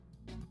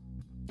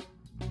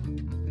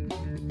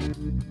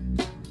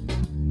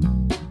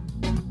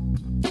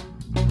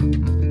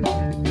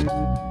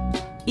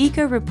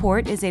Eco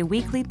Report is a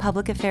weekly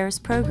public affairs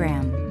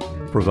program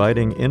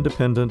providing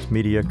independent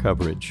media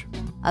coverage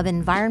of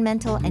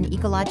environmental and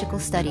ecological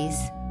studies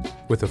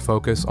with a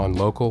focus on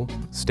local,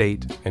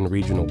 state, and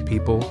regional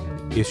people,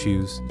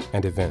 issues,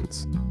 and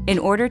events in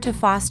order to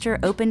foster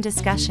open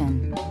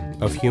discussion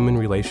of human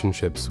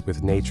relationships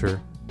with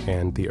nature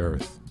and the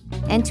earth,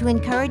 and to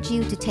encourage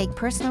you to take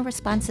personal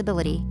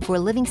responsibility for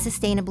living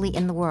sustainably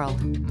in the world.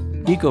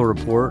 Eco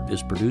Report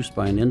is produced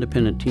by an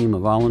independent team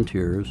of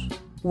volunteers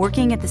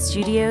working at the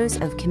studios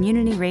of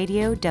Community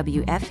Radio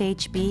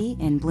WFHB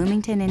in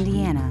Bloomington,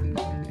 Indiana,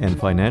 and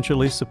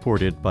financially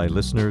supported by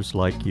listeners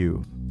like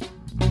you.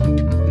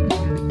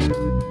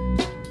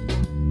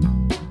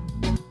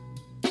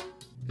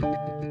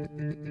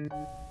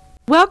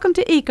 Welcome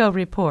to Eco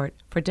Report.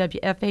 For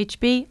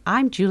WFHB,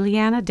 I'm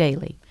Julianna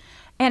Dailey.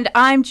 And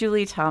I'm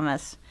Julie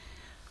Thomas.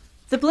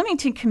 The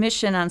Bloomington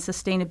Commission on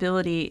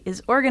Sustainability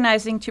is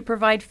organizing to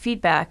provide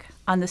feedback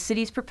on the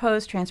city's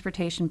proposed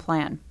transportation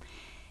plan.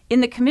 In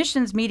the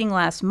Commission's meeting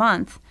last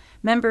month,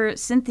 member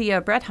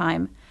Cynthia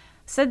Brettheim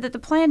said that the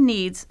plan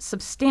needs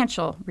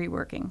substantial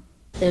reworking.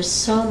 There's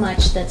so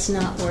much that's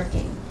not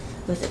working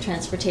with the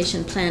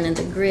transportation plan, and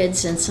the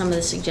grids and some of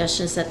the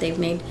suggestions that they've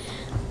made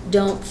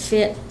don't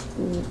fit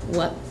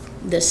what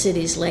the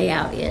city's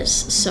layout is.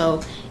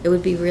 So it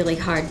would be really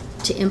hard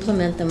to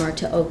implement them or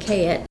to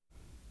okay it.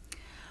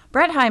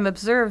 Brettheim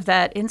observed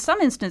that in some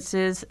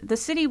instances, the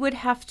city would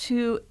have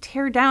to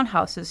tear down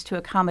houses to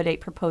accommodate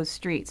proposed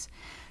streets.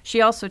 She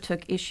also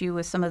took issue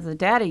with some of the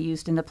data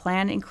used in the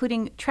plan,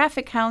 including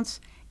traffic counts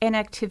and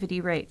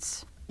activity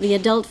rates. The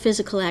adult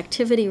physical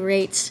activity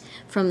rates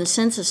from the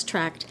census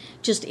tract,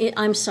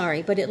 I'm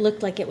sorry, but it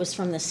looked like it was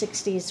from the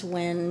 60s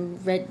when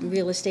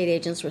real estate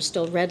agents were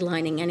still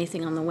redlining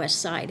anything on the west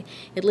side.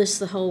 It lists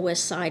the whole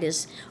west side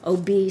as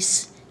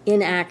obese,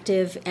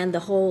 inactive, and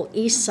the whole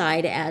east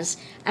side as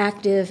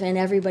active and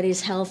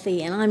everybody's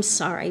healthy. And I'm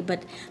sorry,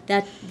 but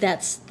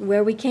that's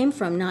where we came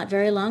from not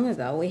very long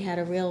ago. We had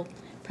a real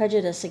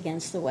prejudice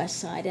against the west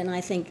side, and I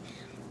think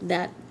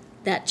that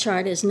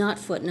chart is not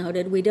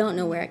footnoted. We don't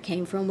know where it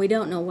came from. We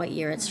don't know what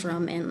year it's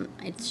from, and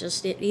it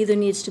either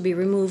needs to be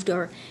removed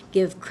or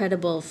give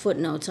credible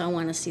footnotes. I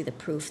want to see the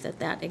proof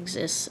that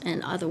exists,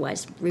 and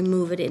otherwise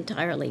remove it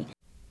entirely.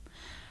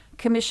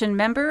 Commission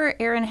member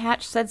Aaron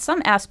Hatch said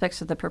some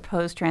aspects of the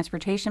proposed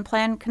transportation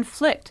plan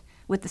conflict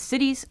with the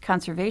city's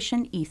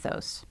conservation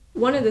ethos.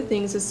 One of the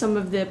things is some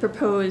of the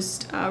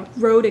proposed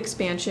road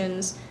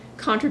expansions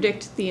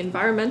contradict the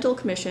Environmental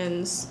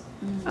Commission's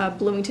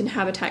Bloomington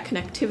Habitat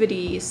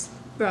Connectivity's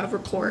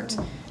report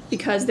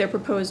because they're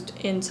proposed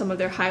in some of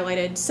their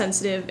highlighted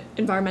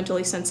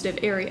environmentally sensitive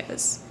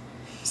areas.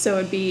 So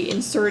it'd be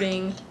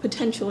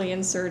potentially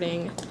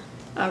inserting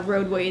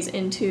roadways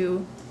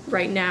into,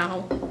 right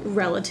now,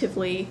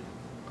 relatively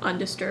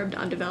undisturbed,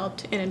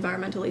 undeveloped, and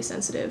environmentally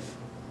sensitive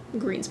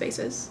green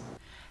spaces.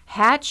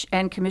 Hatch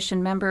and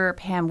Commission member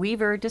Pam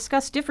Weaver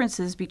discussed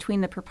differences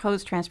between the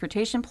proposed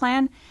transportation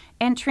plan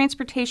and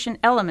transportation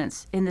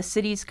elements in the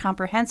city's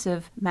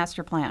comprehensive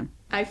master plan.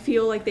 I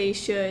feel like they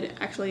should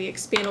actually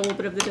expand a little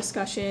bit of the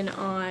discussion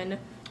on, I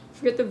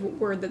forget the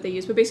word that they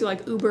use, but basically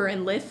like Uber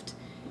and Lyft,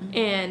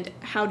 and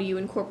how do you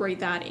incorporate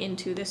that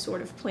into this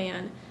sort of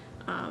plan?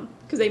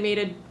 Because they made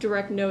a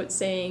direct note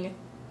saying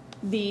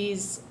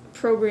these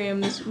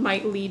programs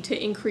might lead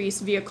to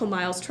increased vehicle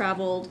miles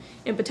traveled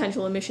and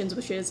potential emissions,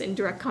 which is in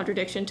direct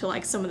contradiction to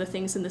like some of the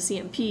things in the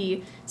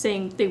CMP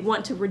saying they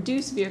want to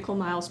reduce vehicle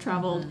miles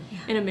traveled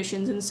and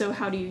emissions. And so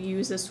how do you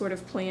use this sort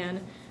of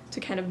plan to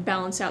kind of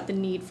balance out the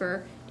need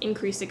for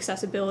increased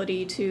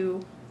accessibility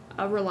to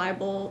a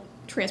reliable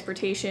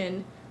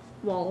transportation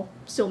while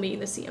still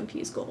meeting the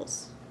CMP's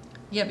goals?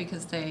 Yeah,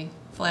 because they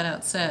flat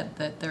out said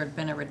that there had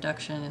been a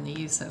reduction in the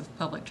use of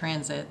public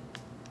transit,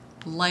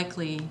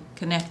 likely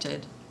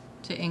connected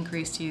to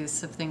increased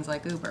use of things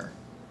like Uber,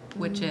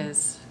 which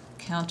is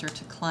counter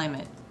to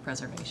climate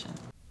preservation.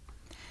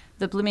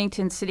 The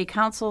Bloomington City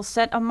Council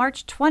set a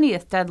March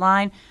 20th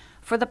deadline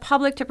for the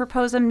public to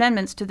propose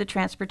amendments to the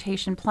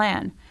transportation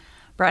plan.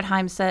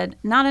 Brettheim said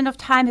not enough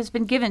time has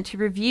been given to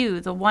review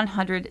the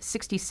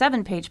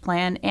 167-page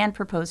plan and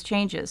propose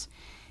changes.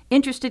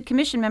 Interested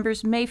commission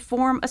members may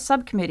form a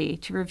subcommittee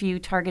to review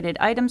targeted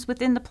items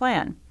within the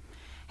plan.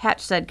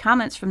 Hatch said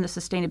comments from the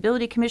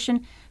Sustainability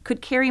Commission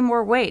could carry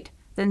more weight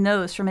than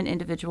those from an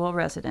individual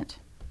resident.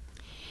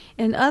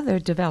 In other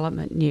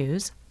development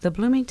news, the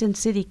Bloomington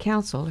City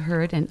Council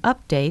heard an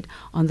update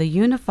on the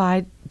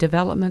Unified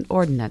Development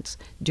Ordinance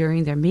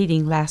during their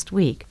meeting last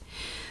week.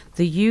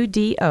 The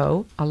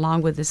UDO,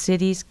 along with the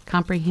city's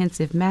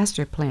comprehensive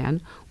master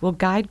plan, will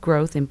guide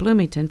growth in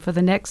Bloomington for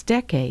the next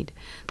decade.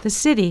 The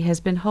city has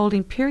been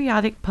holding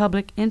periodic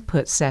public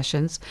input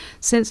sessions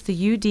since the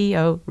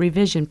UDO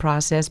revision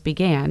process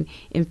began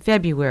in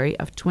February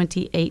of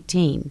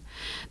 2018.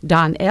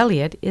 Don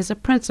Elliott is a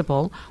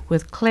principal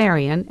with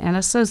Clarion and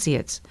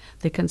Associates,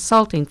 the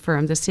consulting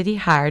firm the city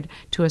hired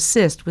to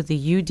assist with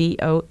the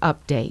UDO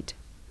update.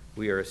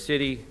 We are a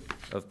city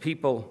of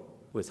people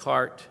with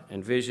heart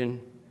and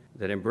vision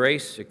that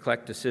embrace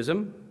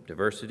eclecticism,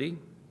 diversity,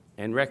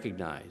 and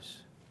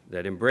recognize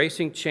that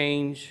embracing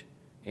change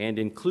and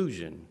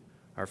inclusion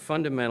are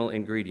fundamental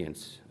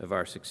ingredients of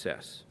our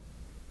success.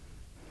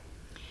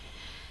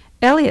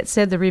 Elliott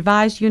said the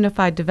revised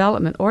Unified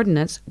Development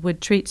Ordinance would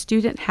treat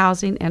student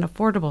housing and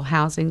affordable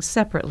housing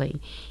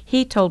separately.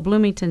 He told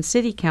Bloomington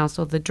City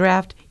Council the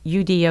draft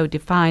UDO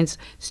defines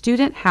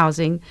student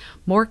housing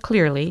more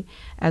clearly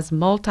as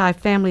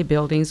multi-family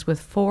buildings with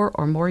 4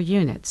 or more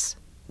units.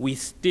 We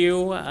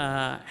still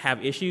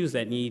have issues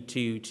that need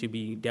to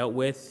be dealt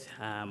with.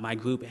 My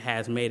group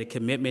has made a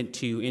commitment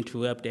to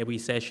interrupt every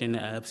session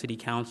of City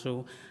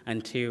Council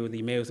until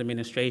the Mayor's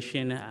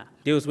administration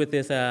deals with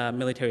this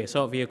military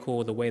assault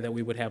vehicle the way that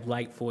we would have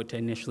liked for it to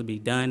initially be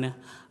done.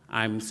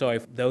 I'm sorry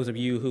for those of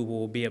you who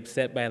will be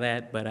upset by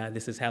that, but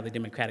this is how the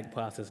democratic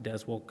process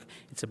does work.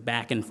 It's a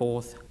back and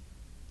forth.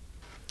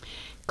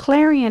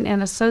 Clarion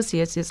and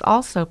Associates is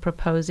also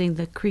proposing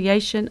the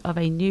creation of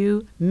a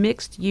new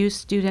mixed-use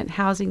student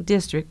housing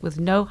district with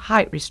no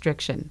height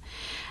restriction.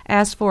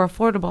 As for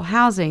affordable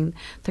housing,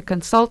 the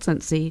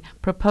consultancy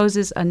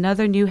proposes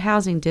another new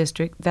housing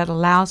district that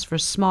allows for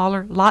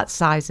smaller lot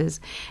sizes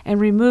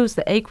and removes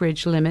the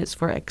acreage limits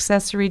for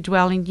accessory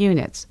dwelling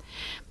units.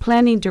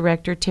 Planning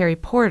Director Terry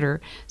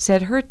Porter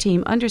said her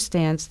team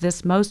understands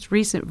this most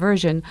recent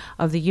version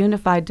of the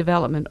Unified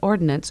Development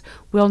Ordinance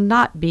will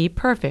not be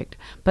perfect,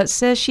 but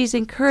says she's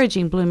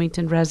encouraging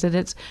Bloomington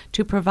residents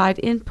to provide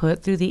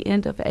input through the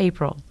end of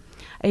April.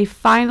 A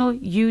final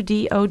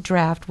UDO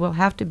draft will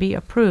have to be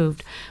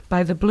approved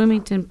by the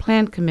Bloomington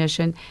Plan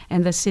Commission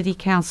and the City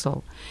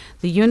Council.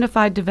 The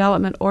Unified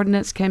Development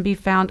Ordinance can be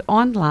found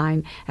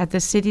online at the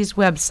city's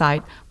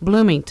website,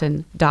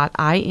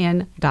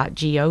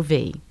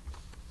 bloomington.in.gov.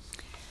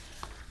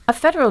 A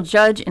federal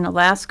judge in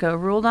Alaska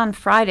ruled on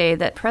Friday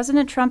that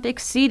President Trump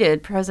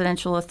exceeded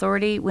presidential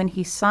authority when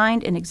he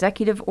signed an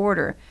executive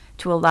order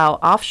to allow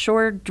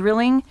offshore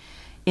drilling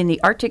in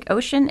the Arctic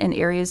Ocean and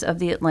areas of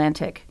the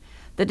Atlantic.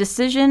 The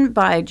decision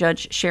by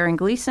Judge Sharon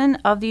Gleason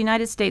of the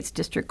United States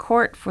District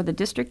Court for the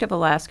District of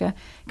Alaska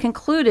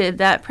concluded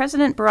that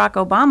President Barack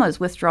Obama's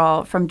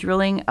withdrawal from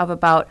drilling of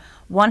about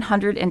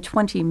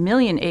 120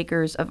 million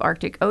acres of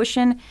Arctic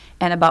Ocean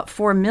and about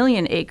 4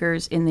 million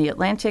acres in the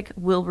Atlantic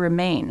will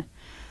remain.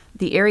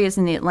 The areas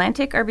in the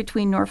Atlantic are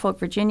between Norfolk,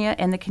 Virginia,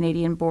 and the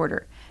Canadian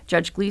border.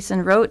 Judge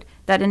Gleason wrote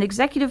that an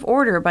executive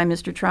order by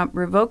Mr. Trump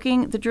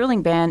revoking the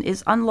drilling ban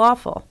is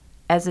unlawful,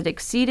 as it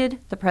exceeded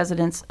the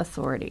president's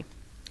authority.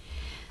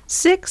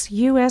 6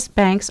 U.S.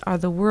 banks are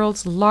the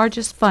world's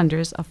largest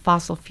funders of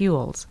fossil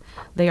fuels.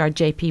 They are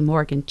J.P.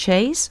 Morgan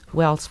Chase,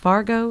 Wells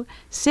Fargo,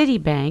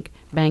 Citibank,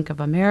 Bank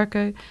of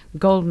America,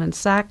 Goldman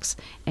Sachs,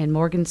 and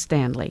Morgan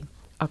Stanley,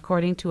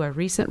 according to a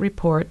recent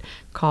report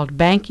called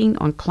Banking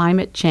on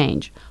Climate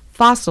Change,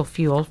 Fossil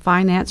Fuel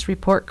Finance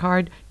Report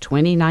Card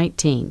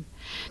 2019.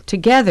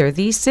 Together,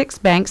 these 6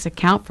 banks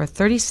account for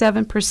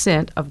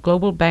 37% of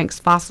global banks'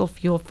 fossil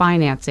fuel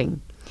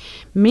financing.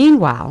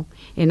 Meanwhile,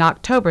 in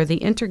October, the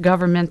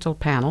Intergovernmental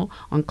Panel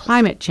on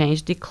Climate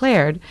Change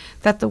declared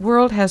that the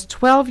world has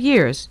 12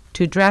 years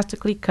to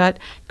drastically cut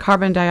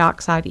carbon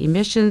dioxide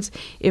emissions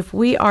if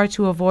we are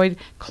to avoid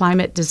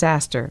climate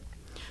disaster.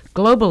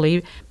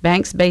 Globally,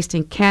 banks based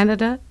in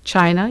Canada,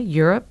 China,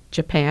 Europe,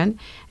 Japan,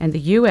 and the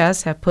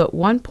U.S. have put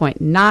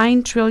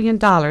 $1.9 trillion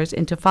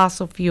into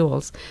fossil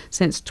fuels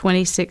since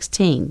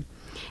 2016,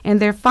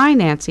 and their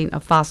financing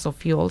of fossil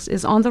fuels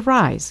is on the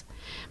rise.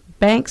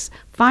 Banks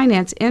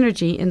finance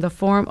energy in the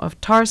form of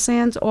tar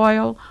sands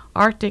oil,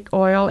 Arctic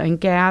oil and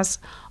gas,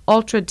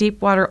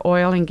 ultra-deepwater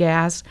oil and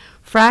gas,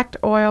 fracked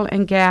oil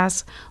and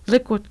gas,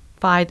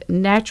 liquefied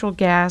natural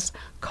gas,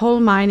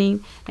 coal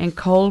mining, and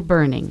coal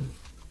burning.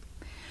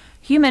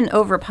 Human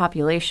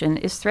overpopulation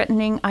is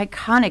threatening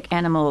iconic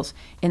animals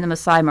in the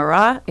Masai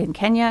Mara in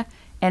Kenya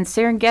and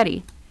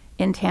Serengeti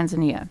in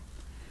Tanzania.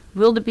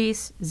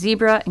 Wildebeest,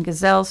 zebra, and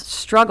gazelles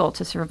struggle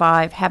to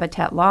survive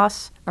habitat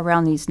loss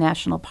around these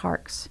national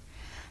parks.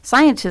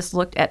 Scientists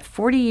looked at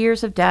 40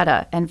 years of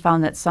data and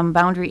found that some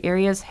boundary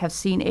areas have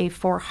seen a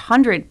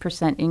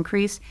 400%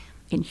 increase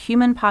in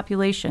human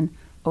population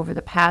over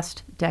the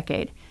past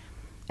decade.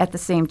 At the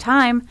same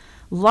time,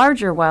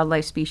 larger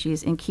wildlife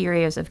species in key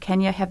areas of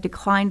Kenya have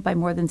declined by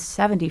more than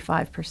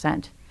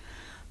 75%.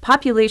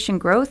 Population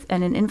growth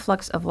and an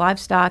influx of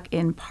livestock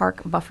in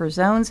park buffer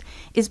zones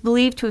is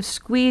believed to have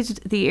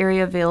squeezed the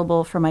area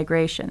available for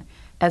migration.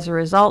 As a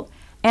result,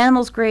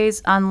 animals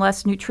graze on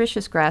less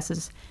nutritious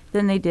grasses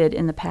than they did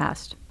in the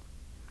past.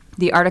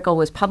 The article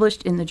was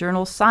published in the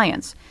journal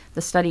Science.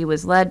 The study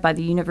was led by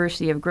the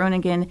University of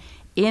Groningen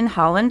in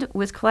Holland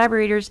with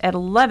collaborators at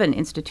 11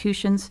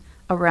 institutions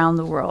around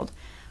the world.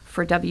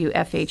 For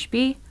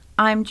WFHB,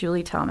 I'm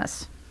Julie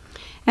Thomas.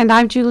 And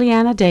I'm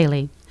Julianna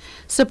Dailey.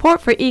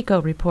 Support for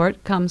Eco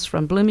Report comes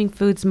from Blooming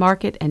Foods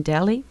Market and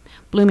Deli,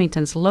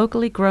 Bloomington's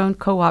locally grown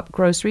co-op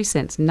grocery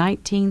since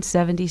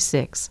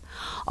 1976,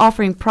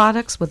 offering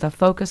products with a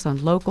focus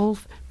on local,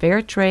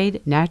 fair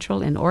trade,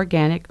 natural, and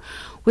organic,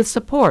 with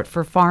support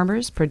for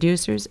farmers,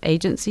 producers,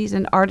 agencies,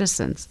 and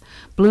artisans.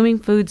 Blooming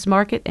Foods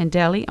Market and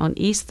Deli on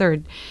East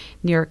 3rd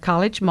near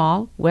College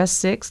Mall,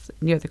 West 6th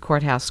near the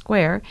Courthouse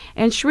Square,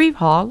 and Shreve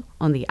Hall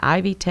on the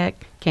Ivy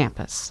Tech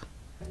campus.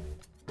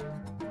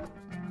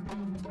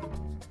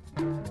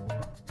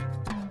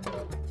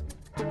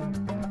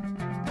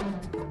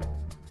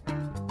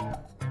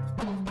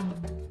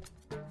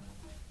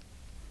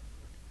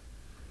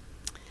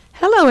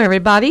 Hello,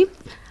 everybody.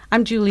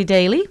 I'm Julie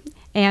Dailey,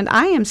 and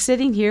I am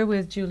sitting here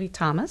with Julie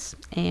Thomas,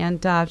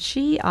 and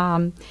she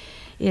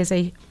is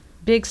a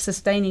big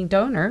sustaining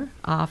donor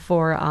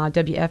for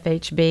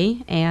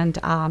WFHB,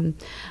 and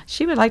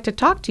she would like to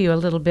talk to you a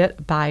little bit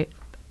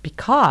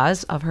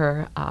because of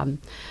her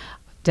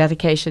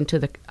dedication to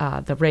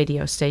the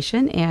radio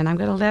station, and I'm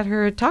going to let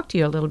her talk to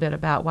you a little bit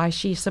about why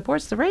she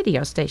supports the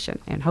radio station,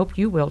 and hope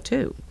you will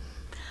too.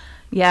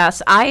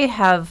 Yes, I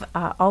have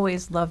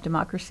always loved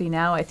Democracy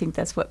Now! I think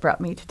that's what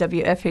brought me to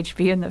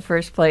WFHB in the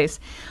first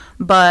place.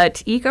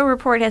 But Eco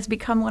Report has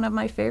become one of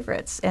my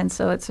favorites, and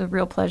so it's a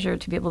real pleasure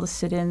to be able to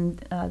sit in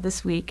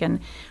this week and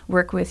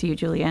work with you,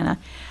 Julianna.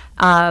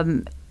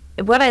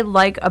 What I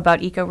like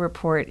about Eco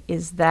Report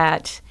is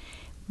that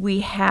we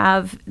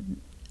have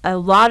a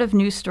lot of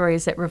news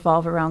stories that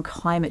revolve around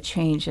climate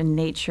change and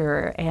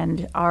nature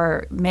and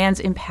our man's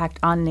impact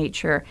on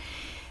nature.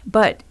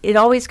 But it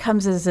always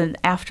comes as an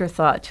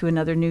afterthought to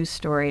another news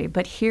story.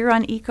 But here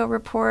on Eco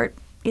Report,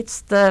 it's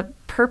the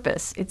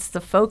purpose, it's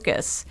the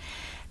focus.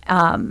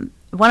 One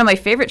of my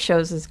favorite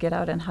shows is Get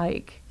Out and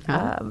Hike.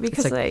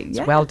 Because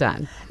it's well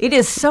done. It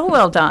is so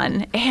well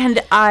done.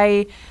 And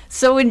I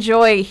so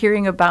enjoy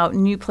hearing about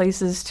new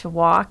places to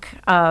walk,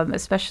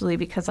 especially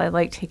because I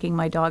like taking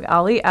my dog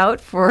Ollie out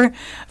for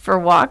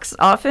walks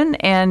often.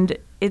 And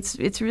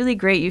it's really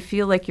great. You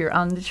feel like you're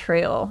on the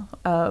trail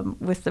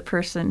with the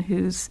person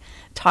who's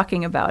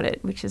talking about it,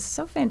 which is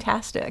so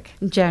fantastic.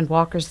 Jan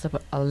Walker's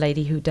a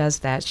lady who does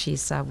that.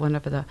 She's one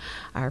of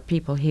our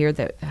people here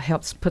that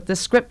helps put the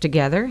script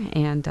together,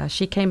 and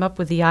she came up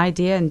with the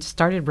idea and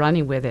started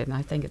running with it, and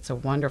I think it's a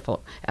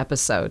wonderful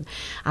episode.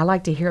 I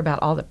like to hear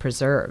about all the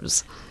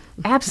preserves.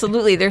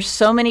 Absolutely. There's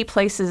so many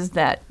places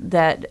that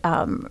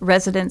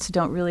residents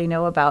don't really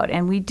know about.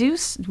 And we do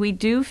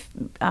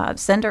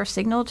send our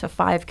signal to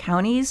 5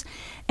 counties.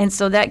 And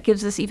so that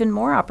gives us even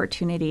more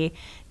opportunity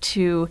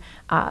to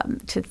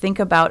think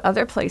about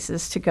other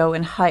places to go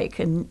and hike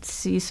and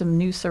see some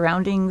new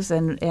surroundings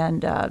and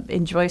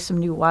enjoy some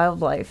new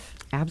wildlife.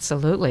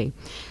 Absolutely.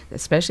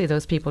 Especially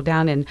those people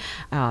down in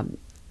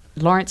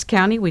Lawrence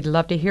County. We'd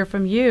love to hear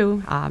from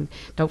you.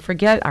 Don't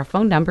forget, our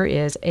phone number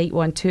is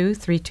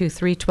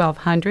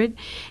 812-323-1200.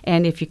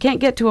 And if you can't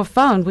get to a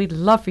phone, we'd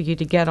love for you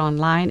to get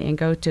online and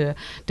go to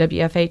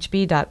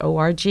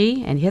wfhb.org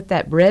and hit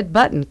that red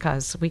button,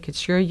 because we could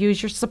sure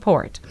use your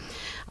support.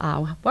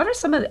 What are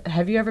some of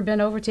have you ever been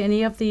over to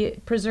any of the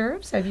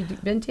preserves? Have you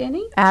been to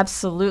any?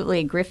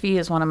 Absolutely. Griffey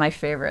is one of my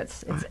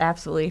favorites. It's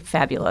absolutely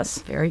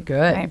fabulous. Very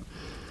good. Okay.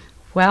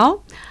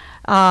 Well,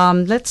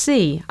 let's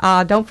see.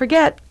 Don't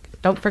forget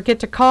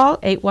to call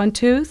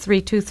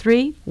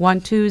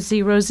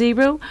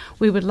 812-323-1200.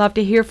 We would love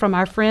to hear from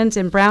our friends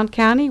in Brown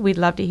County. We'd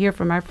love to hear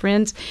from our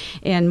friends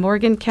in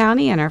Morgan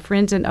County and our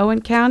friends in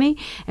Owen County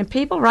and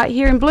people right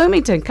here in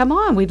Bloomington. Come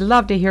on, we'd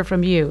love to hear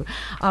from you.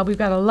 We've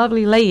got a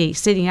lovely lady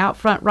sitting out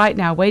front right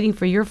now waiting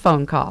for your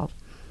phone call.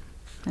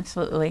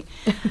 Absolutely.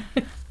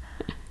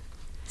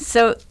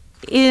 So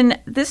in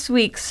this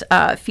week's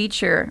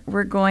feature,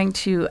 we're going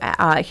to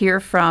hear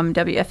from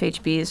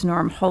WFHB's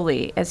Norm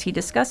Holy as he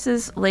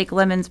discusses Lake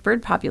Lemon's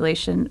bird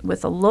population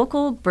with a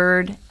local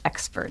bird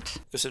expert.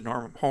 This is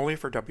Norm Holy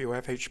for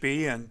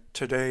WFHB, and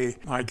today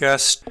my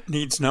guest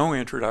needs no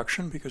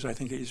introduction because I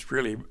think he's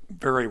really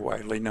very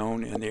widely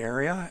known in the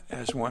area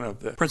as one of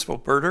the principal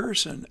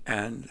birders,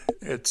 and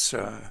it's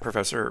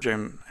Professor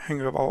Jim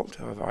Hingevalt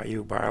of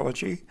IU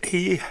Biology.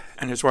 He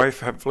and his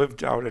wife have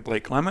lived out at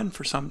Lake Lemon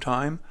for some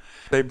time.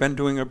 They've been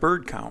doing a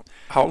bird count.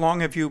 How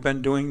long have you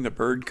been doing the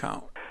bird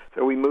count?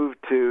 So we moved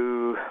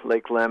to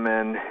Lake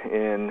Lemon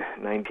in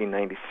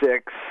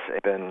 1996.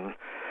 I've been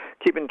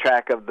keeping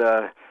track of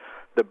the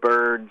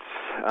birds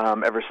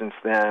ever since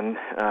then.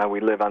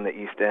 We live on the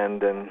East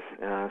End, and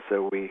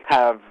so we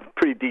have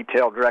pretty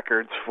detailed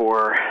records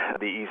for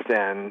the East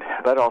End,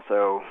 but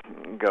also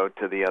go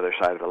to the other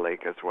side of the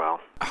lake as well.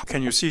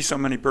 Can you see so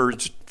many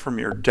birds from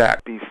your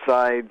deck?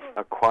 Besides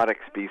aquatic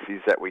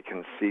species that we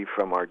can see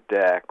from our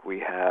deck, we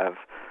have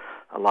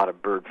a lot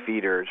of bird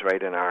feeders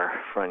right in our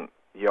front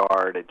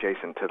yard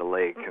adjacent to the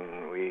lake,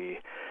 and we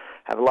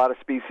have a lot of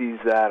species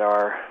that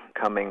are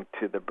coming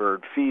to the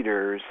bird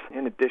feeders.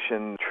 In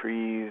addition,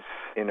 trees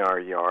in our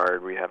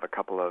yard, we have a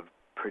couple of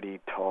pretty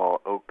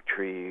tall oak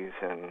trees,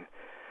 and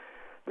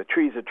the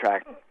trees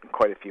attract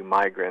quite a few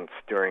migrants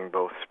during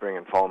both spring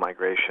and fall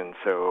migration.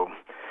 So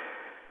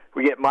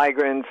we get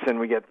migrants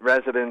and we get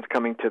residents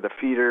coming to the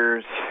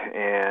feeders,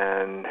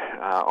 and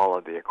all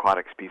of the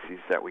aquatic species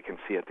that we can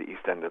see at the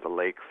east end of the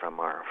lake from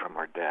our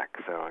deck.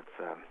 So it's.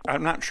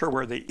 I'm not sure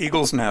where the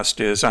eagle's nest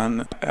is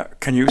on.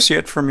 Can you see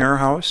it from your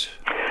house?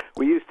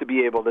 We used to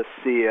be able to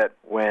see it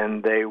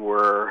when they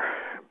were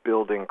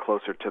building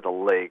closer to the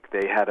lake.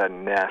 They had a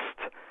nest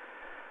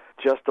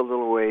just a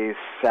little ways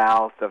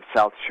south of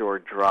South Shore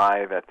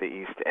Drive at the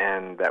east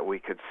end that we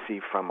could see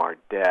from our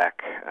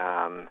deck.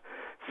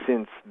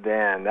 Since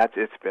then,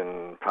 it's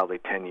been probably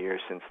 10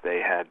 years since they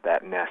had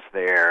that nest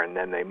there, and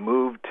then they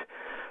moved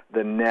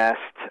the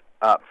nest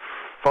up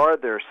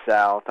farther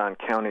south on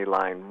County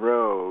Line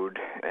Road,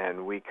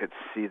 and we could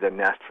see the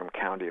nest from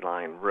County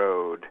Line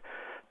Road,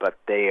 but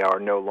they are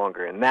no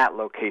longer in that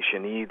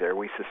location either.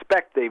 We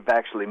suspect they've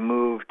actually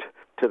moved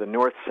to the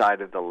north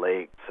side of the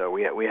lake, so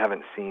we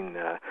haven't seen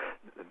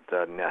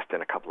the nest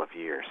in a couple of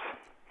years.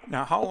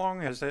 Now, how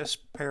long has this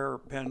pair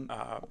been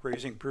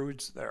raising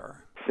broods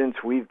there? Since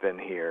we've been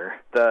here,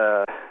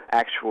 the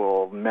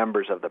actual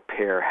members of the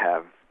pair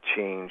have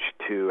changed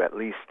to at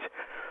least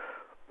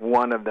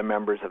one of the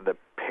members of the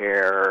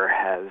pair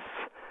has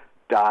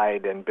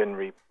died and been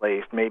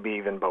replaced, maybe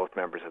even both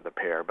members of the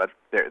pair. But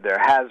there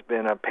has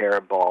been a pair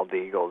of bald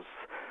eagles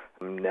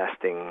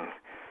nesting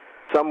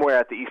somewhere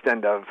at the east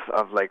end of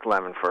Lake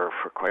Lemon for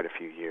quite a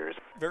few years.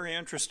 Very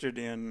interested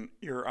in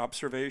your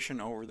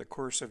observation over the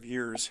course of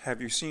years. Have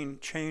you seen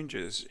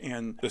changes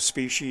in the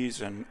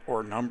species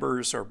or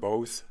numbers or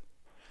both?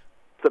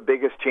 The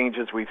biggest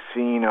changes we've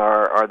seen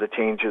are the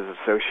changes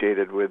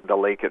associated with the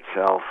lake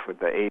itself, with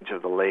the age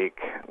of the lake,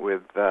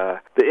 with the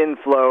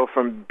inflow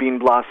from Bean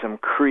Blossom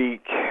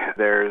Creek.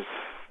 There's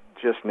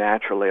just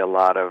naturally a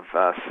lot of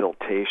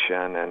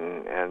siltation,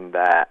 and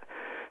that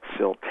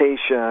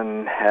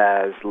siltation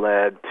has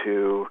led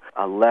to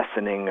a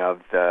lessening of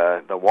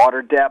the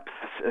water depth,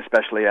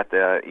 especially at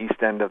the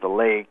east end of the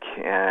lake.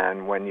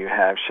 And when you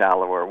have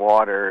shallower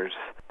waters,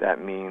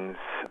 that means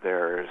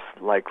there's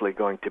likely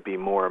going to be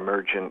more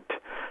emergent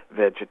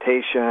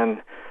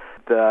vegetation.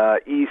 The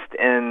east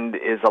end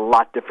is a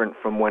lot different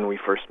from when we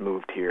first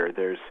moved here.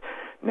 There's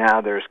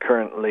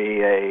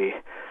currently a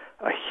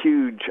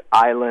huge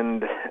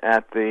island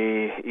at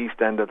the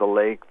east end of the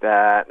lake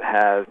that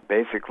has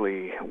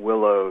basically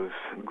willows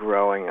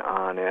growing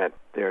on it.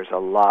 There's a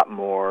lot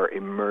more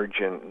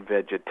emergent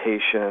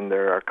vegetation.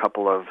 There are a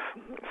couple of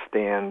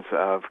stands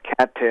of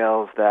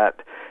cattails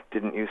that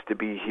didn't used to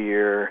be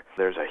here.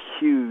 There's a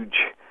huge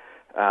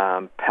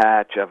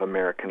patch of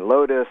American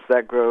lotus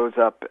that grows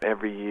up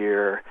every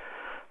year.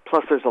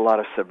 Plus there's a lot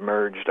of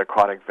submerged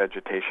aquatic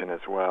vegetation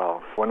as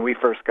well. When we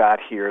first got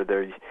here,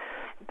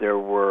 there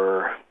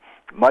were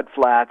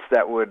mudflats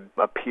that would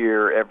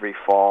appear every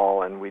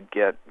fall, and we'd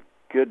get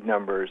good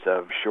numbers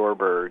of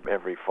shorebird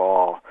every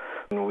fall.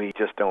 And we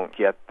just don't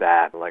get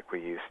that like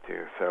we used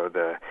to. So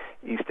the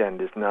east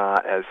end is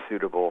not as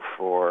suitable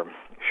for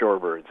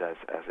shorebirds as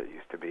it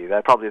used to be.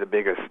 That's probably the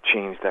biggest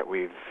change that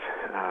we've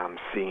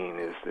seen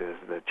is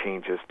the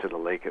changes to the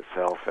lake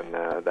itself and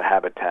the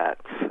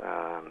habitats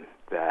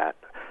that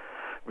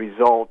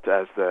result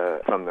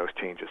from those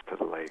changes to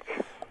the lake.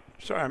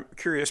 So I'm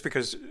curious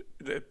because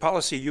the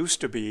policy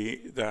used to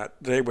be that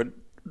they would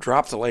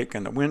drop the lake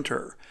in the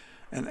winter,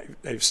 and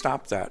they've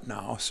stopped that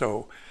now.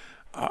 So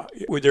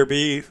would there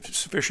be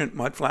sufficient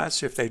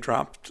mudflats if they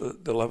dropped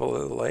the level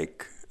of the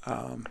lake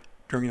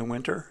during the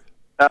winter?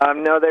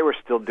 No, they were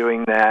still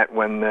doing that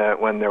when there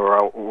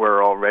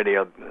were already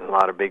a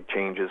lot of big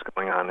changes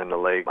going on in the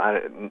lake.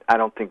 I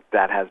don't think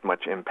that has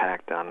much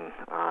impact on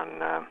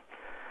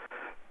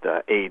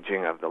the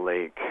aging of the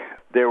lake.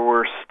 There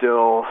were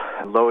still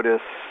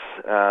lotus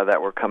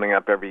that were coming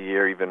up every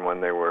year, even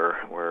when they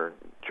were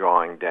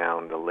drawing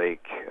down the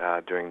lake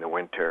during the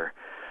winter.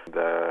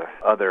 The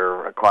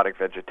other aquatic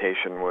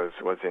vegetation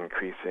was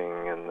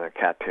increasing, and the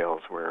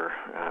cattails were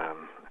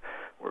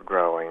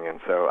growing,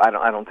 and so I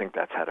don't think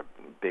that's had a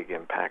big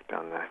impact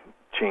on the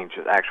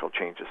actual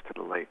changes to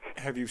the lake.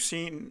 Have you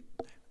seen,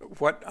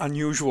 what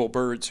unusual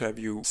birds have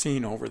you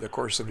seen over the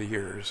course of the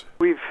years?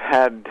 We've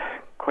had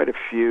quite a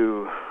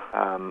few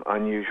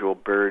unusual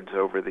birds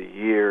over the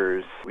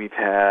years. We've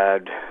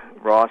had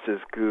Ross's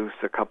goose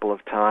a couple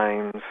of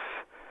times.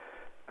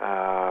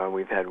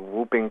 We've had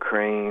whooping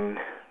crane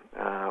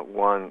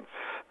once.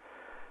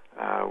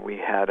 We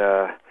had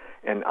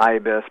an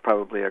ibis,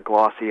 probably a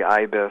glossy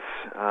ibis,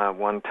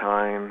 one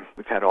time.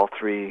 We've had all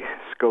three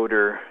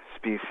scoter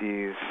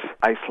species,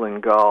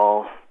 Iceland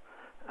gull,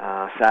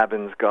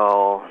 Sabin's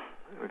gull.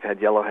 We've had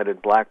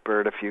yellow-headed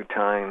blackbird a few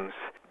times.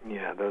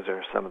 Yeah, those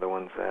are some of the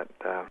ones that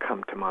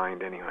come to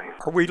mind anyway.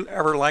 Are we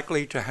ever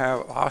likely to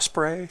have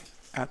osprey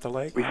at the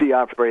lake? We see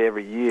osprey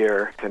every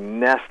year. To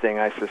nesting,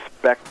 I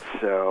suspect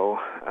so.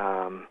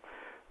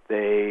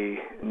 They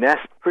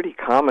nest pretty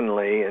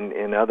commonly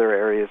in other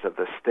areas of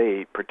the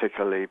state,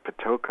 particularly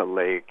Patoka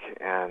Lake,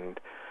 and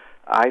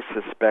I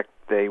suspect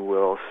they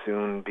will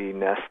soon be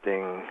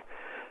nesting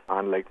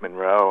on Lake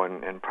Monroe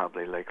and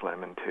probably Lake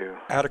Lemon too.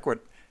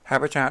 Adequate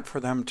habitat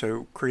for them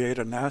to create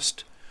a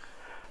nest?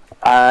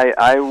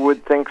 I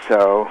would think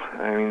so.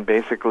 I mean,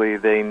 basically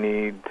they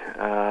need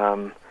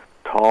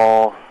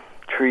tall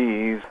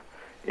trees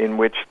in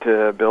which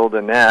to build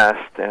a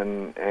nest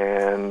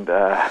and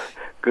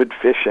good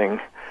fishing.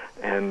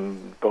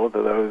 And both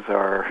of those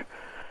are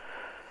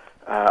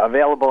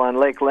available on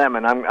Lake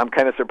Lemon. I'm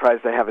kind of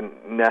surprised they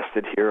haven't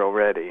nested here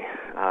already.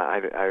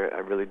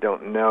 I really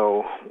don't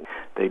know.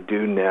 They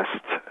do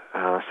nest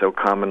so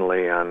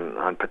commonly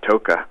on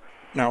Patoka.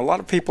 Now, a lot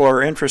of people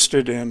are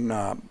interested in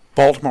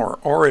Baltimore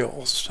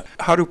orioles.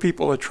 How do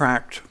people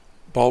attract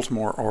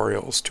Baltimore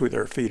orioles to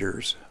their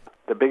feeders?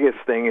 The biggest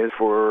thing is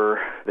for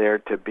there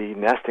to be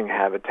nesting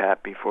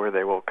habitat before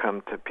they will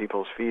come to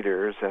people's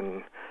feeders,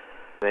 and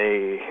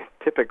they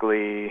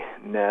typically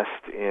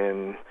nest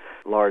in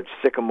large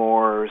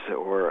sycamores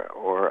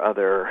or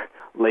other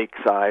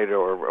lakeside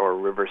or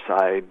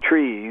riverside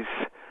trees.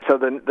 So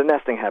the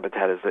nesting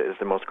habitat is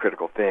the most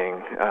critical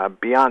thing.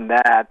 Beyond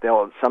that,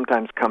 they'll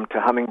sometimes come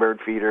to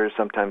hummingbird feeders,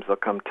 sometimes they'll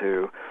come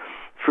to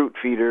fruit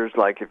feeders,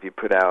 like if you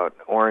put out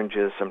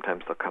oranges,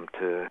 sometimes they'll come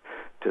to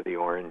the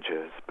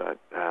oranges. But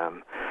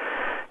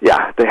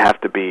they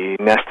have to be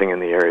nesting in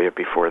the area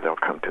before they'll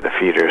come to the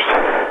feeders.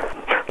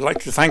 I'd like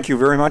to thank you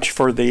very much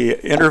for the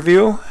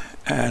interview,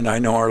 and I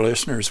know our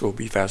listeners will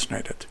be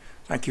fascinated.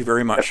 Thank you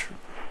very much.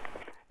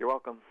 You're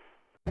welcome.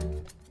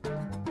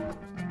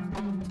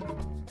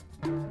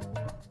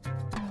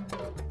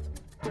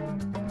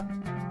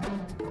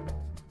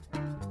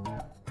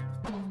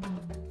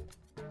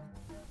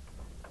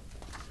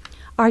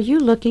 Are you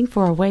looking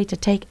for a way to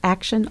take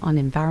action on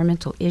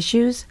environmental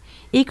issues?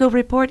 Eco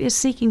Report is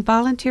seeking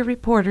volunteer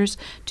reporters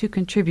to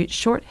contribute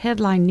short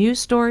headline news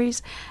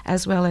stories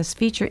as well as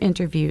feature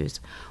interviews.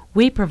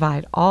 We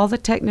provide all the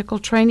technical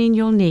training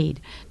you'll need.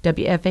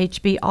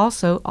 WFHB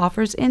also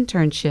offers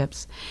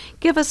internships.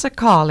 Give us a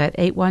call at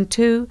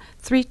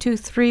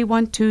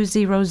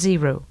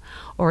 812-323-1200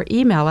 or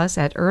email us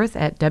at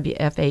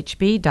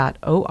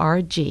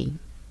earth@wfhb.org.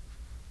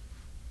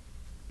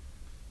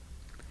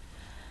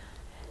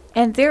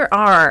 And there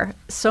are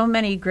so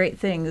many great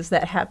things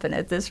that happen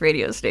at this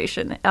radio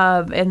station,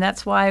 and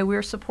that's why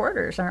we're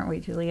supporters, aren't we,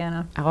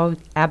 Julianna? Oh,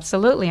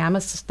 absolutely. I'm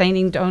a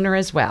sustaining donor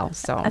as well.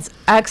 So that's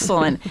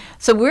excellent.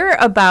 So we're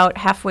about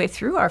halfway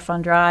through our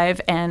fund drive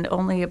and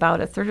only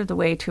about a third of the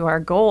way to our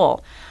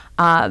goal.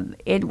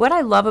 What I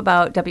love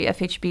about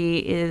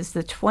WFHB is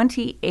the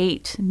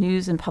 28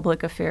 news and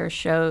public affairs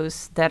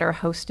shows that are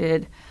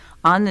hosted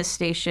on this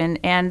station,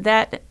 and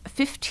that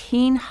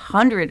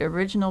 1,500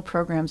 original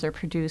programs are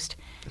produced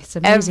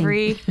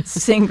every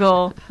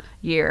single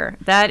year.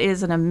 That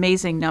is an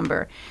amazing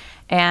number.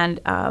 And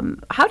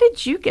how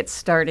did you get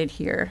started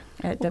here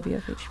at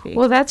WFHB?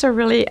 Well, that's a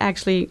really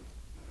actually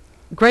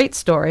great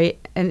story,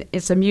 and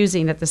it's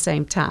amusing at the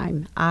same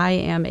time. I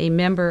am a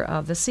member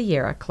of the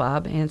Sierra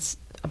Club, and it's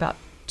about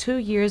 2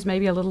 years,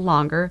 maybe a little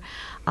longer.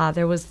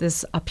 There was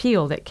this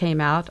appeal that came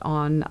out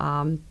on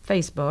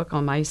Facebook,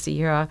 on my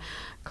Sierra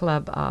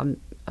Club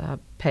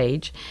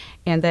page,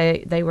 and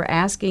they were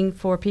asking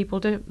for people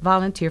to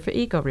volunteer for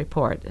Eco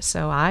Report.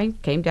 So I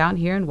came down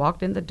here and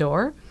walked in the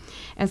door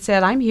and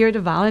said, I'm here to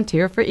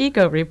volunteer for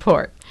Eco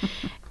Report.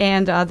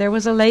 And there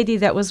was a lady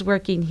that was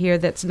working here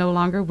that's no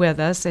longer with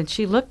us, and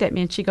she looked at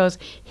me and she goes,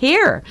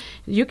 here,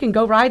 you can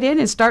go right in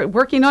and start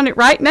working on it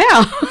right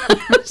now.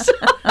 So,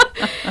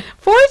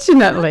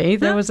 fortunately,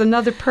 there was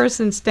another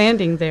person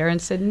standing there and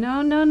said,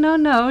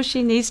 no,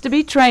 she needs to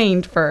be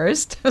trained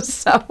first.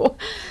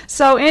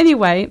 So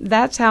anyway,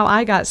 that's how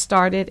I got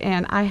started,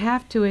 and I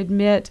have to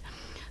admit,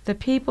 the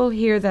people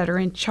here that are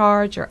in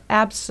charge are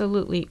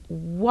absolutely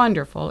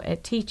wonderful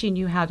at teaching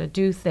you how to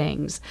do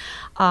things.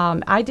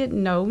 I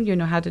didn't know,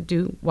 how to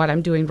do what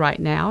I'm doing right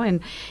now, and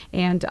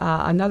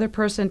another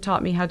person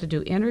taught me how to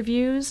do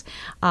interviews,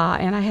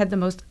 and I had the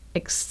most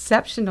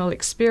exceptional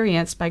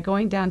experience by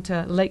going down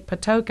to Lake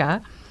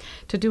Patoka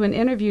to do an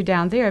interview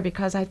down there,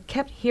 because I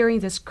kept hearing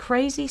this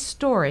crazy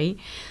story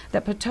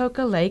that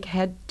Patoka Lake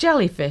had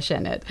jellyfish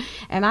in it.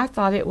 And I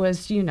thought it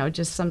was,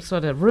 just some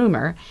sort of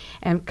rumor.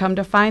 And come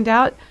to find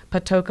out,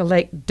 Patoka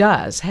Lake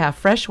does have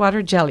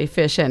freshwater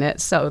jellyfish in it.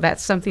 So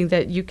that's something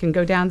that you can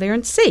go down there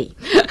and see.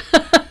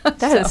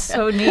 That is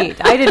so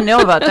neat. I didn't know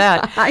about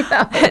that. I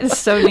know. That is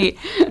so neat.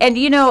 And,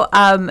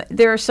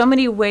 there are so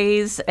many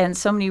ways and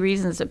so many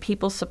reasons that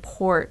people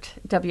support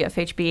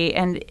WFHB.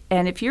 And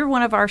if you're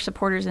one of our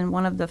supporters in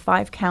one of the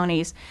 5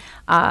 counties,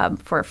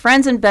 for our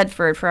friends in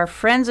Bedford, for our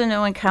friends in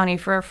Owen County,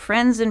 for our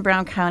friends in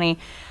Brown County,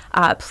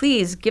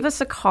 please give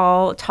us a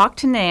call. Talk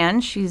to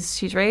Nan.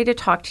 She's ready to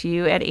talk to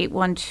you at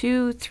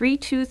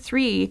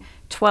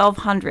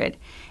 812-323-1200.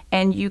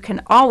 And you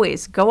can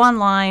always go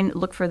online,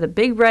 look for the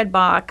big red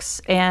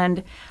box,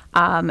 and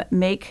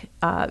make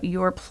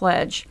your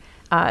pledge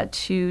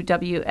to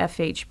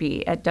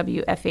WFHB at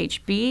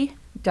WFHB.org.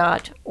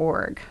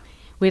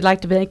 We'd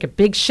like to make a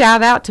big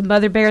shout out to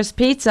Mother Bear's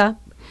Pizza.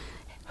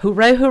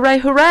 Hooray, hooray,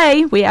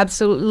 hooray. We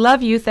absolutely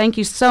love you. Thank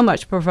you so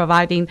much for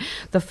providing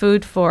the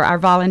food for our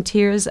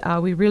volunteers.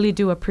 We really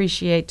do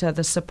appreciate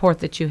the support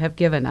that you have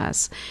given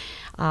us.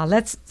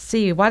 Let's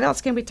see, what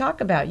else can we talk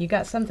about? You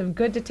got something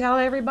good to tell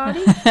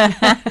everybody?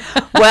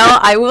 Well,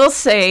 I will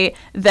say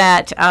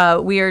that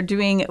we're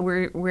doing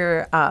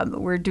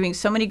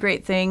so many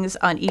great things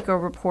on Eco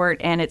Report,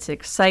 and it's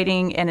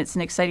exciting, and it's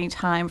an exciting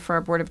time for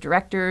our board of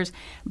directors.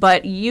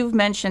 But you've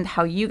mentioned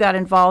how you got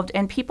involved,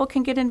 and people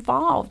can get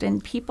involved,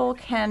 and people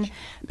can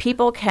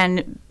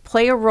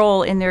play a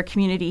role in their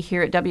community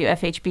here at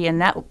WFHB,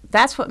 and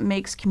that's what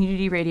makes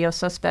community radio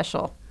so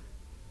special.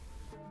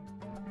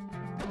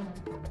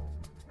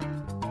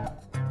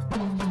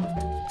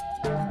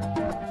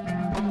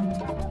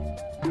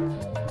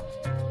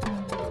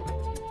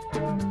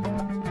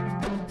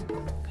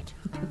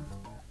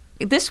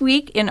 This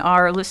week in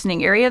our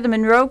listening area, the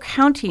Monroe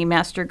County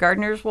Master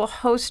Gardeners will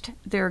host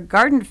their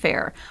garden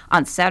fair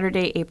on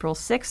Saturday, April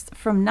 6th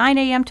from 9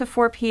 a.m. to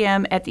 4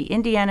 p.m. at the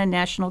Indiana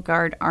National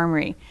Guard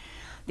Armory.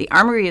 The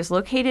Armory is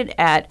located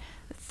at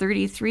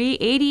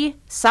 3380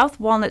 South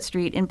Walnut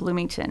Street in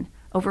Bloomington.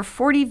 Over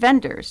 40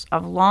 vendors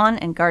of lawn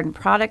and garden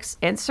products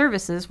and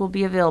services will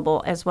be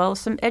available, as well as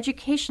some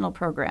educational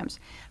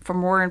programs. For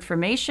more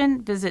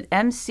information, visit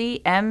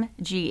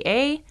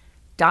mcmga.net.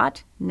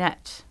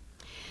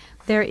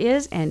 There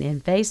is an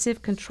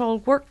invasive control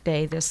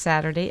workday this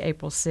Saturday,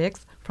 April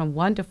 6th, from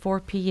 1 to 4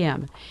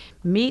 p.m.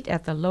 Meet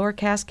at the Lower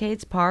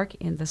Cascades Park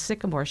in the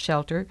Sycamore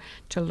Shelter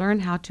to learn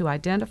how to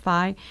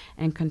identify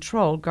and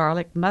control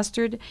garlic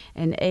mustard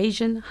and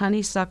Asian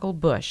honeysuckle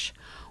bush.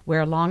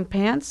 Wear long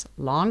pants,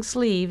 long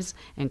sleeves,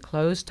 and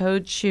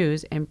closed-toed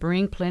shoes, and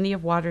bring plenty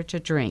of water to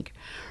drink.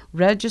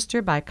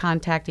 Register by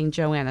contacting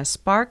Joanna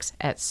Sparks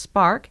at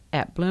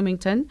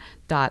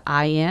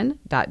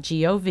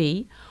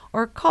spark@bloomington.in.gov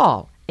or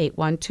call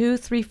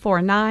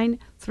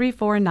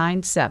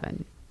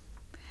 812-349-3497.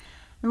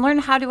 And learn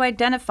how to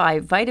identify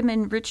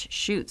vitamin-rich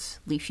shoots,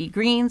 leafy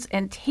greens,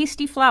 and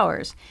tasty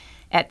flowers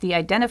at the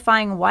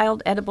Identifying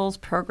Wild Edibles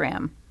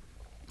program.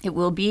 It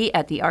will be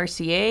at the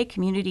RCA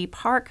Community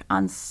Park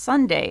on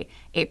Sunday,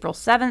 April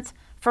 7th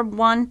from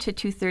 1 to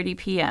 2:30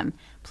 p.m.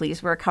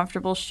 Please wear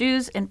comfortable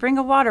shoes and bring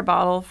a water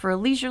bottle for a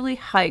leisurely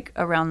hike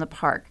around the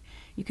park.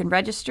 You can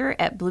register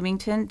at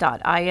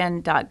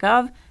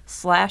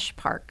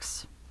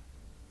bloomington.in.gov/parks.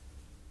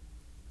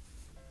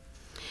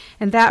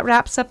 And that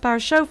wraps up our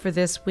show for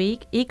this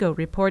week. Eco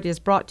Report is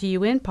brought to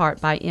you in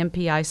part by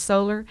MPI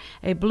Solar,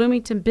 a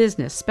Bloomington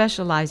business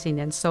specializing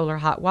in solar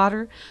hot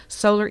water,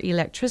 solar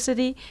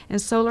electricity,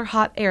 and solar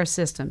hot air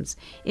systems.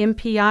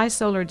 MPI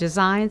Solar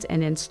designs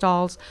and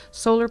installs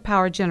solar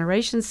power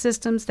generation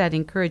systems that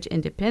encourage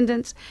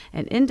independence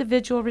and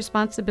individual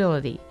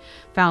responsibility.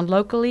 Found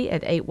locally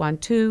at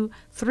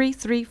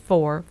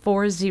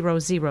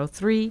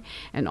 812-334-4003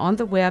 and on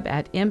the web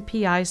at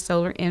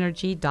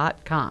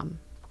mpisolarenergy.com.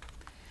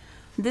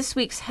 This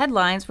week's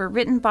headlines were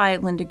written by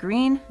Linda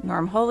Greene,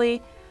 Norm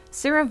Holy,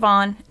 Sarah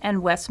Vaughan,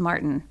 and Wes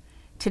Martin.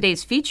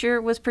 Today's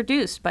feature was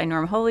produced by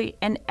Norm Holy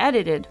and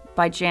edited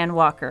by Jan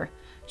Walker.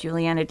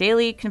 Julianna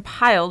Dailey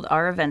compiled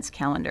our events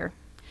calendar.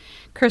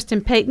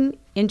 Kirsten Payton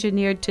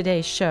engineered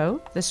today's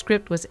show. The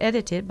script was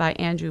edited by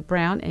Andrew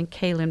Brown and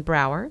Kalynn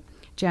Brower.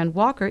 Jan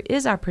Walker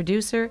is our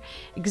producer.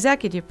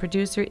 Executive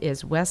producer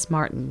is Wes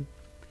Martin.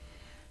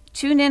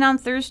 Tune in on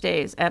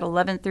Thursdays at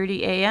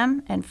 11:30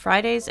 a.m. and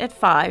Fridays at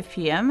 5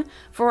 p.m.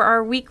 for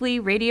our weekly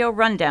radio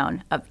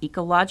rundown of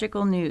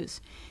ecological news.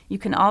 You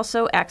can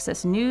also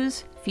access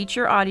news,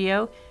 feature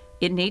audio,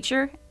 in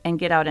nature, and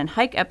get out and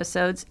hike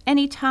episodes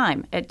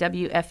anytime at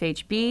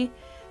WFHB.org.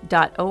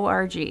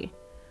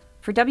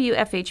 For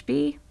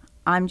WFHB,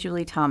 I'm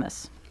Julie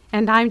Thomas.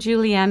 And I'm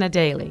Julianna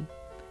Dailey.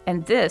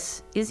 And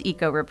this is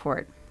Eco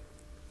Report.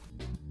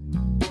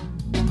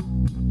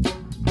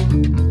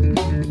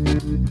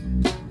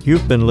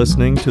 You've been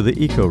listening to the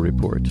Eco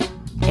Report,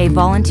 a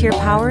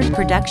volunteer-powered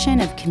production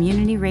of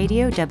Community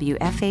Radio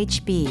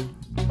WFHB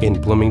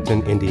in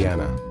Bloomington,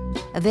 Indiana.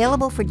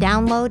 Available for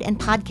download and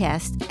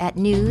podcast at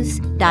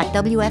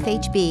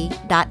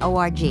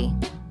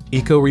news.wfhb.org.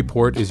 Eco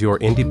Report is your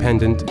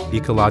independent,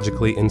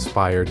 ecologically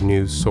inspired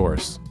news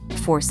source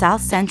for South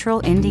Central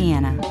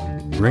Indiana,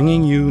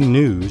 bringing you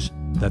news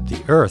that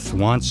the Earth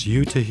wants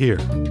you to hear.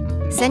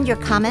 Send your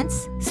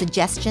comments,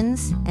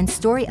 suggestions, and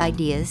story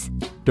ideas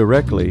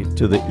directly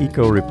to the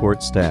Eco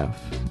Report staff.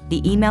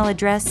 The email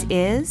address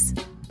is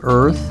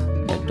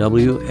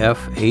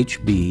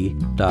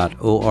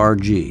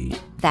earth@wfhb.org.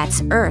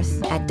 That's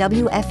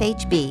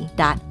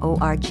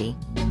earth@wfhb.org.